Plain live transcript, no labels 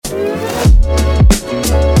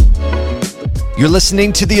You're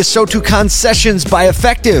listening to the ASOTU Sessions by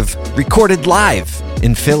Effective, recorded live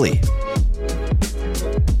in Philly.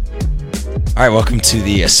 All right, welcome to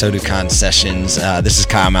the ASOTU Sessions. This is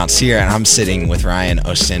Kyle Mountsier, and I'm sitting with Ryan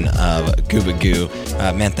Osten of Goo.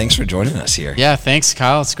 Man, thanks for joining us here. Yeah, thanks,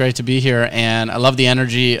 Kyle. It's great to be here, and I love the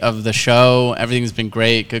energy of the show. Everything's been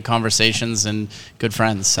great, good conversations, and good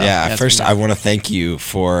friends. So, first, I want to thank you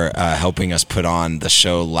for helping us put on the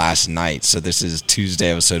show last night. So this is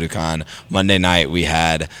Tuesday of ASOTU. Monday night, we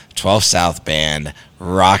had 12 South Band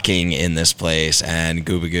rocking in this place, and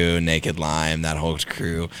Goo, Naked Lime, that whole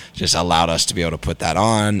crew just allowed us to be able to put that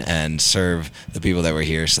on and serve the people that were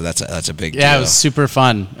here. So that's a big deal. Yeah, it was super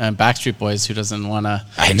fun. Backstreet Boys, who doesn't want to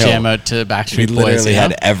jam out to Backstreet Boys? We literally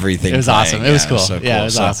had everything. It was playing. awesome. It was cool. So cool. Yeah, it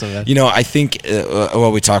was awesome. You know, I think,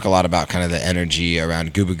 we talk a lot about kind of the energy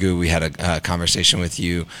around Goo. We had a conversation with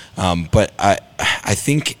you, but I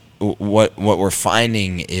think what we're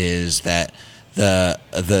finding is that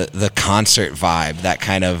the concert vibe, that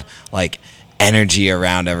kind of like energy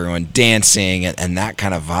around everyone dancing and that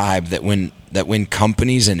kind of vibe, that when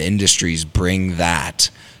companies and industries bring that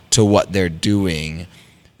to what they're doing,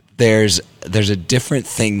 there's a different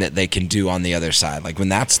thing that they can do on the other side. Like when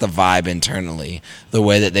that's the vibe internally, the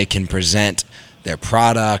way that they can present their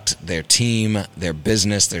product, their team, their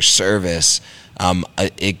business, their service,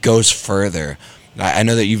 it goes further. I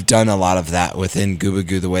know that you've done a lot of that within Goo,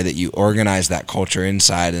 the way that you organize that culture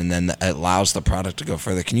inside, and then it allows the product to go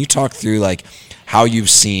further. Can you talk through like how you've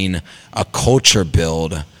seen a culture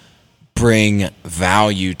build bring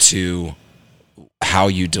value to how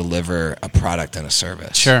you deliver a product and a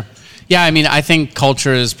service? Sure. Yeah, I mean, I think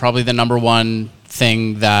culture is probably the number one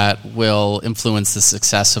thing that will influence the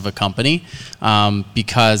success of a company,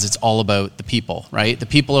 because it's all about the people, right? The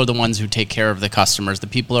people are the ones who take care of the customers. The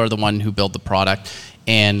people are the one who build the product,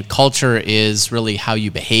 and culture is really how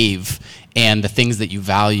you behave and the things that you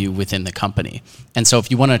value within the company. And so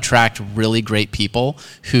if you want to attract really great people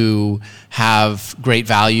who have great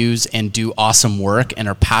values and do awesome work and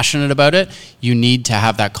are passionate about it, you need to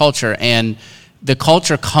have that culture. And the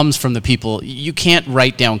culture comes from the people. You can't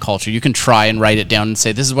write down culture. You can try and write it down and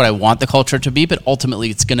say, this is what I want the culture to be, but ultimately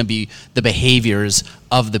it's going to be the behaviors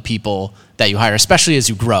of the people that you hire, especially as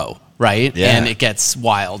you grow, right? Yeah. And it gets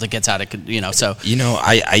wild. It gets out of, so. You know,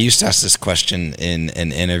 I used to ask this question in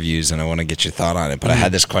interviews, and I want to get your thought on it, but I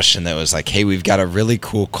had this question that was like, hey, we've got a really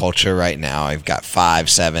cool culture right now. I've got 5,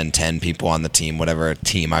 7, 10 people on the team, whatever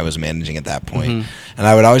team I was managing at that point. And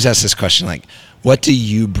I would always ask this question, like, what do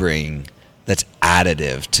you bring that's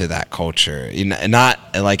additive to that culture? You know, not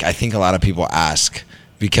like I think a lot of people ask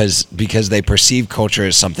because they perceive culture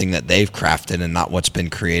as something that they've crafted and not what's been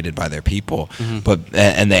created by their people.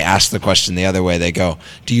 And they ask the question the other way. They go,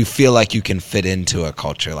 do you feel like you can fit into a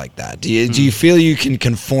culture like that? Do you feel you can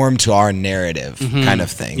conform to our narrative kind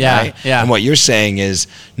of thing? Yeah, right? yeah. And what you're saying is,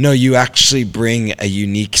 no, you actually bring a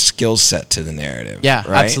unique skill set to the narrative. Yeah,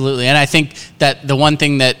 right? Absolutely. And I think that the one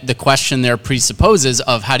thing that the question there presupposes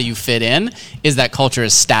of how do you fit in is that culture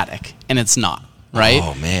is static, and it's not. Right?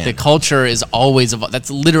 Oh, man. The culture is always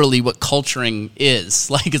that's literally what culturing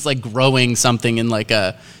is. Like it's like growing something in like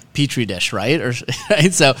a petri dish, right?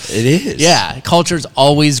 Right? So it is. Yeah, culture's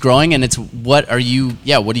always growing, and it's what do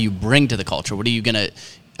you bring to the culture? What are you going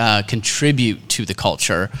to contribute to the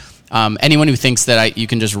culture? Anyone who thinks that you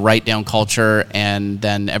can just write down culture and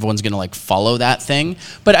then everyone's going to like follow that thing.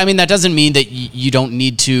 But I mean, that doesn't mean that you don't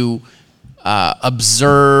need to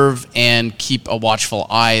observe and keep a watchful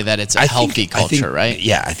eye that it's a healthy culture, right?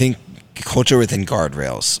 Yeah, I think culture within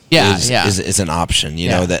guardrails is an option. You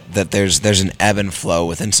know, that there's an ebb and flow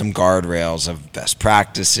within some guardrails of best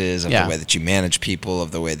practices, of the way that you manage people, of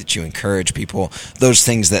the way that you encourage people, those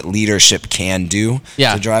things that leadership can do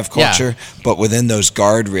to drive culture. But within those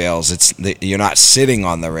guardrails, you're not sitting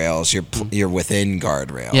on the rails, you're within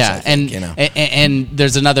guardrails. Yeah, I think, and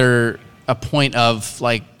there's a point of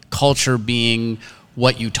like culture being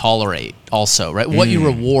what you tolerate also, right? What you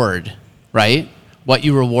reward, right? What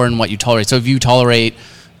you reward and what you tolerate. So if you tolerate,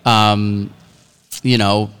 someone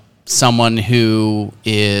who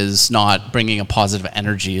is not bringing a positive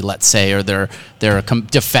energy, let's say, or they're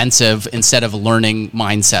defensive instead of learning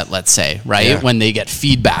mindset, let's say, right? Yeah. When they get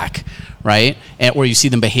feedback, right? Or you see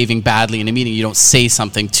them behaving badly in a meeting, you don't say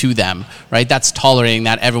something to them, right? That's tolerating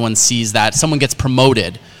that. Everyone sees that. Someone gets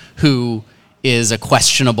promoted who is a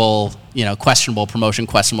questionable promotion,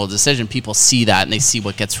 questionable decision. People see that, and they see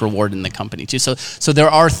what gets rewarded in the company too. So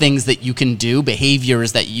there are things that you can do,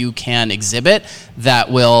 behaviors that you can exhibit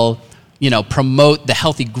that will, promote the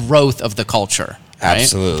healthy growth of the culture. Right?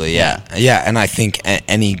 Absolutely, yeah. And I think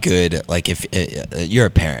any good, like if you're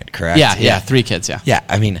a parent, correct? Yeah, 3 kids, Yeah,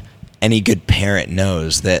 I mean, any good parent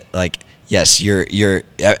knows that, like, yes, you're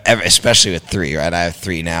especially with 3, right? I have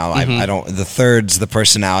 3 now. I don't. The third's the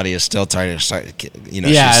personality is still trying to start.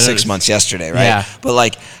 She's 6 months yesterday, right? Yeah. But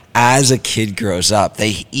like, as a kid grows up,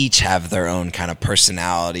 they each have their own kind of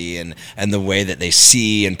personality and the way that they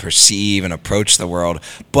see and perceive and approach the world.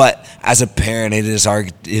 But as a parent, it is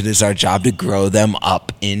our job to grow them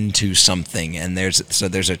up into something. And there's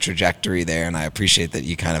a trajectory there, and I appreciate that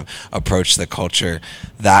you kind of approach the culture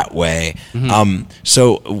that way.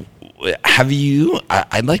 So have you?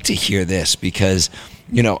 I'd like to hear this, because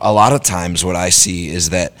a lot of times what I see is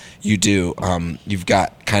that you've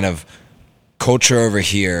got kind of culture over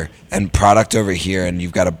here and product over here, and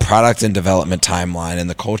you've got a product and development timeline, and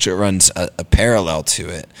the culture runs a parallel to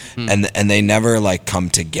it, and they never like come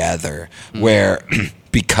together, where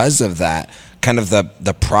because of that, kind of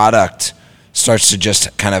the product starts to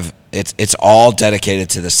just kind of it's all dedicated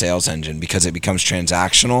to the sales engine, because it becomes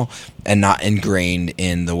transactional and not ingrained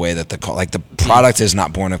in the way that the product is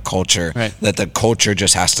not born of culture, right, that the culture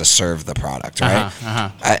just has to serve the product, right?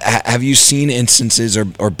 Have you seen instances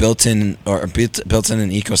or built in an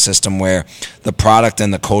ecosystem where the product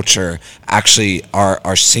and the culture actually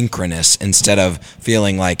are synchronous, instead of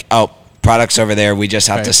feeling like, oh, product's over there, we just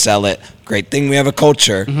have to sell it, great thing we have a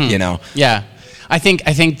culture, Yeah. I think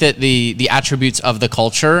that the attributes of the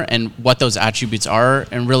culture and what those attributes are,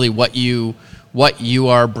 and really what you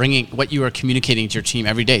are bringing, what you are communicating to your team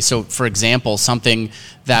every day. So, for example, something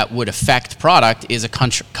that would affect product is a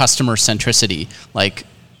customer centricity, like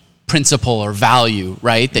principle or value,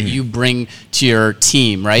 right, that you bring to your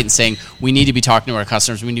team, right, and saying, we need to be talking to our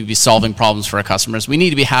customers, we need to be solving problems for our customers, we need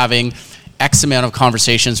to be having X amount of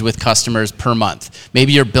conversations with customers per month.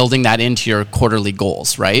 Maybe you're building that into your quarterly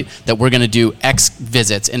goals, right? That we're going to do X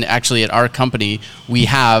visits. And actually at our company, we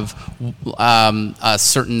have a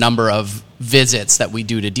certain number of visits that we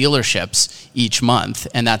do to dealerships each month.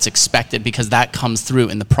 And that's expected, because that comes through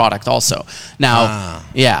in the product also. Now,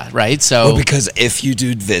 yeah, right? So, because if you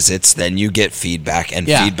do visits, then you get feedback, and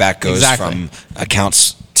feedback goes from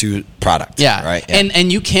accounts to product. Yeah, right. Yeah.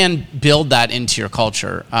 And you can build that into your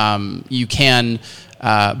culture. You can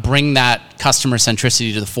bring that customer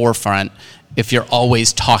centricity to the forefront if you're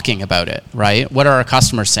always talking about it, right? What are our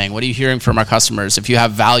customers saying? What are you hearing from our customers? If you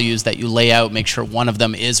have values that you lay out, make sure one of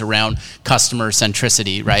them is around customer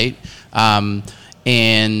centricity, right?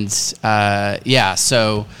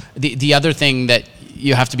 So the other thing that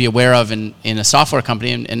you have to be aware of in a software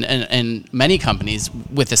company and many companies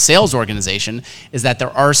with a sales organization is that there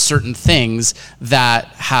are certain things that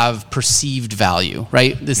have perceived value,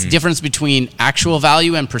 right? This difference between actual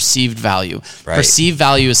value and perceived value. Right. Perceived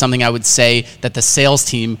value is something I would say that the sales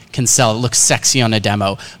team can sell. It looks sexy on a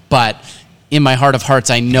demo, but in my heart of hearts,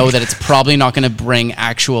 I know that it's probably not going to bring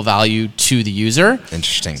actual value to the user.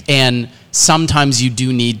 Interesting. And sometimes you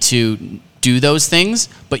do need to do those things,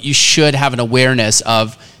 but you should have an awareness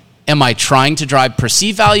of, am I trying to drive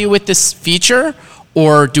perceived value with this feature,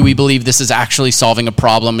 or do we believe this is actually solving a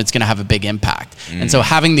problem, it's going to have a big impact? And so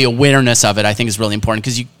having the awareness of it, I think, is really important,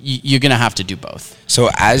 because you're going to have to do both. So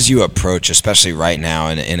as you approach, especially right now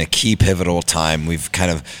in a key pivotal time, we've kind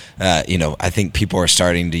of, I think people are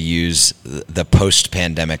starting to use the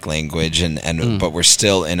post-pandemic language, but we're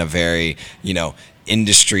still in a very,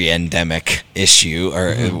 industry endemic issue,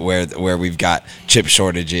 or where we've got chip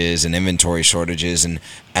shortages and inventory shortages,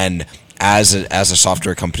 and as a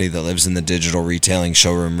software company that lives in the digital retailing,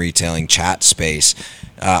 showroom retailing, chat space,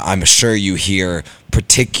 I'm sure you hear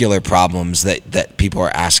particular problems that people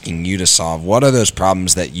are asking you to solve. What are those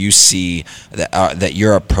problems that you see that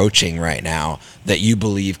you're approaching right now that you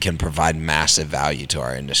believe can provide massive value to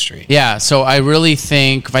our industry? Yeah, so I really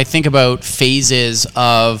think, if I think about phases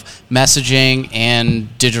of messaging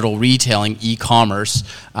and digital retailing, e-commerce,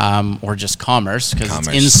 or just commerce, because it's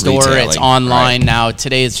in-store, retailing, it's online, right. Now.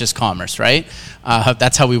 Today it's just commerce, right?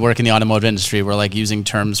 That's how we work in the automotive industry. We're like using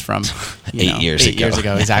terms from 8 years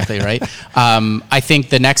ago. Exactly, right? I think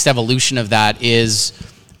the next evolution of that is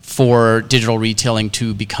for digital retailing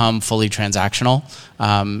to become fully transactional,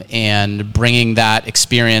 and bringing that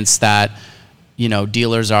experience that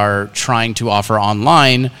dealers are trying to offer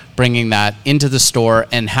online, bringing that into the store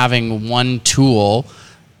and having one tool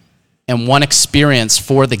and one experience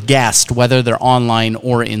for the guest, whether they're online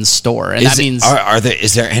or in store. And that means,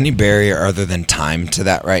 is there any barrier other than time to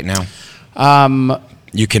that right now?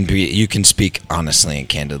 You can speak honestly and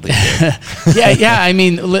candidly. Yeah. I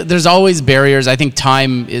mean, there's always barriers. I think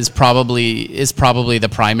time is probably the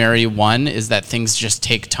primary one. Is that things just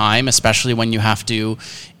take time, especially when you have to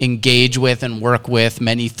engage with and work with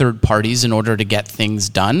many third parties in order to get things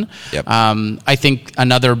done. Yep. I think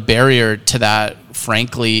another barrier to that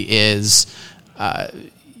frankly, is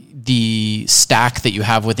the stack that you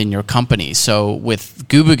have within your company. So with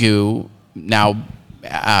Gubagoo now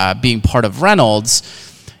being part of Reynolds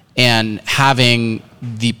and having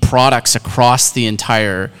the products across the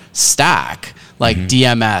entire stack, like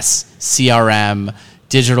DMS, CRM,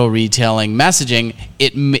 digital retailing, messaging,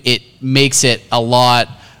 it makes it a lot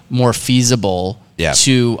more feasible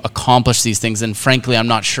to accomplish these things. And frankly, I'm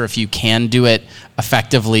not sure if you can do it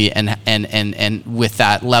effectively and with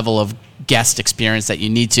that level of guest experience that you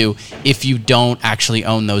need to if you don't actually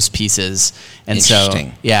own those pieces. And so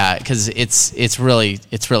because it's really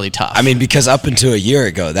tough. I mean, because up until a year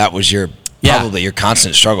ago, that was probably your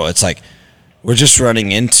constant struggle. It's like, we're just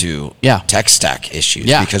running into tech stack issues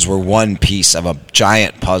because we're one piece of a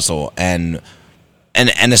giant puzzle, and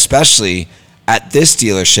especially at this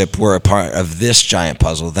dealership, we're a part of this giant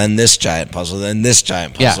puzzle, then this giant puzzle, then this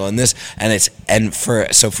giant puzzle, and this, and for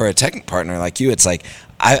a tech partner like you, it's like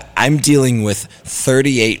I'm dealing with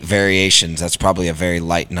 38 variations. That's probably a very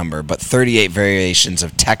light number, but 38 variations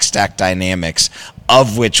of tech stack dynamics,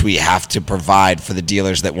 of which we have to provide for the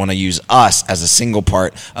dealers that want to use us as a single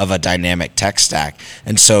part of a dynamic tech stack.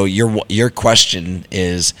 And so your question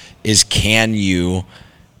is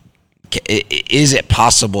is it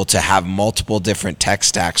possible to have multiple different tech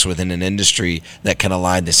stacks within an industry that can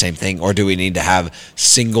align the same thing? Or do we need to have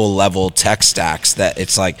single level tech stacks that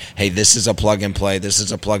it's like, hey, this is a plug and play, this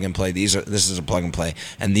is a plug and play, this is a plug and play,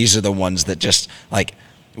 and these are the ones that just like,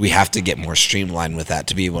 we have to get more streamlined with that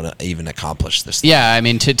to be able to even accomplish this thing. Yeah, I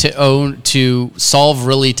mean, to solve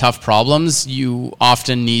really tough problems, you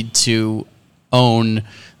often need to own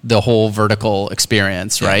the whole vertical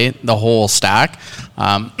experience, right? The whole stack,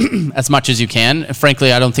 as much as you can.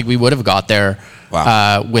 Frankly, I don't think we would have got there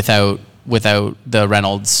without the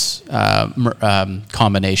Reynolds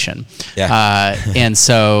combination. And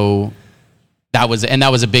so that was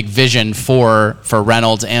a big vision for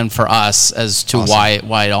Reynolds and for us as to why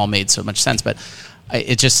it all made so much sense. But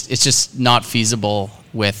it's just not feasible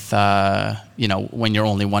with when you're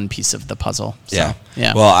only one piece of the puzzle. So,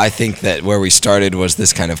 Well, I think that where we started was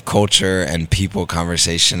this kind of culture and people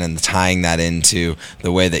conversation, and tying that into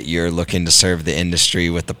the way that you're looking to serve the industry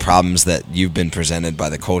with the problems that you've been presented by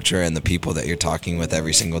the culture and the people that you're talking with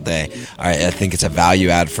every single day. I think it's a value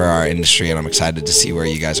add for our industry, and I'm excited to see where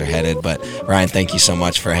you guys are headed. But Ryan, thank you so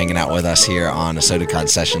much for hanging out with us here on ASOTU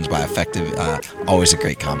Sessions by Effective. Always a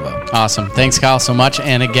great combo. Awesome. Thanks, Kyle, so much.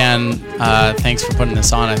 And again, thanks for putting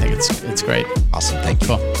this on. I think it's great. Awesome. Thank you.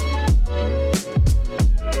 Cool.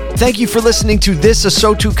 Thank you for listening to this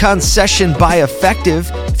ASOTU session by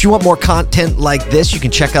Effective. If you want more content like this, you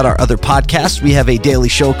can check out our other podcasts. We have a daily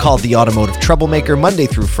show called The Automotive Troublemaker, Monday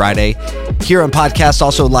through Friday. Here on podcast,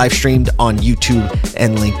 also live streamed on YouTube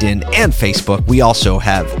and LinkedIn and Facebook. We also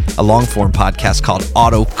have a long-form podcast called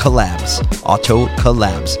Auto Collabs.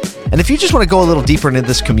 And if you just want to go a little deeper into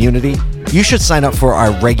this community, you should sign up for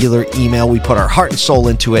our regular email. We put our heart and soul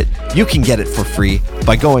into it. You can get it for free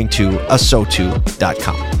by going to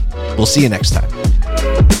asotu.com. We'll see you next time.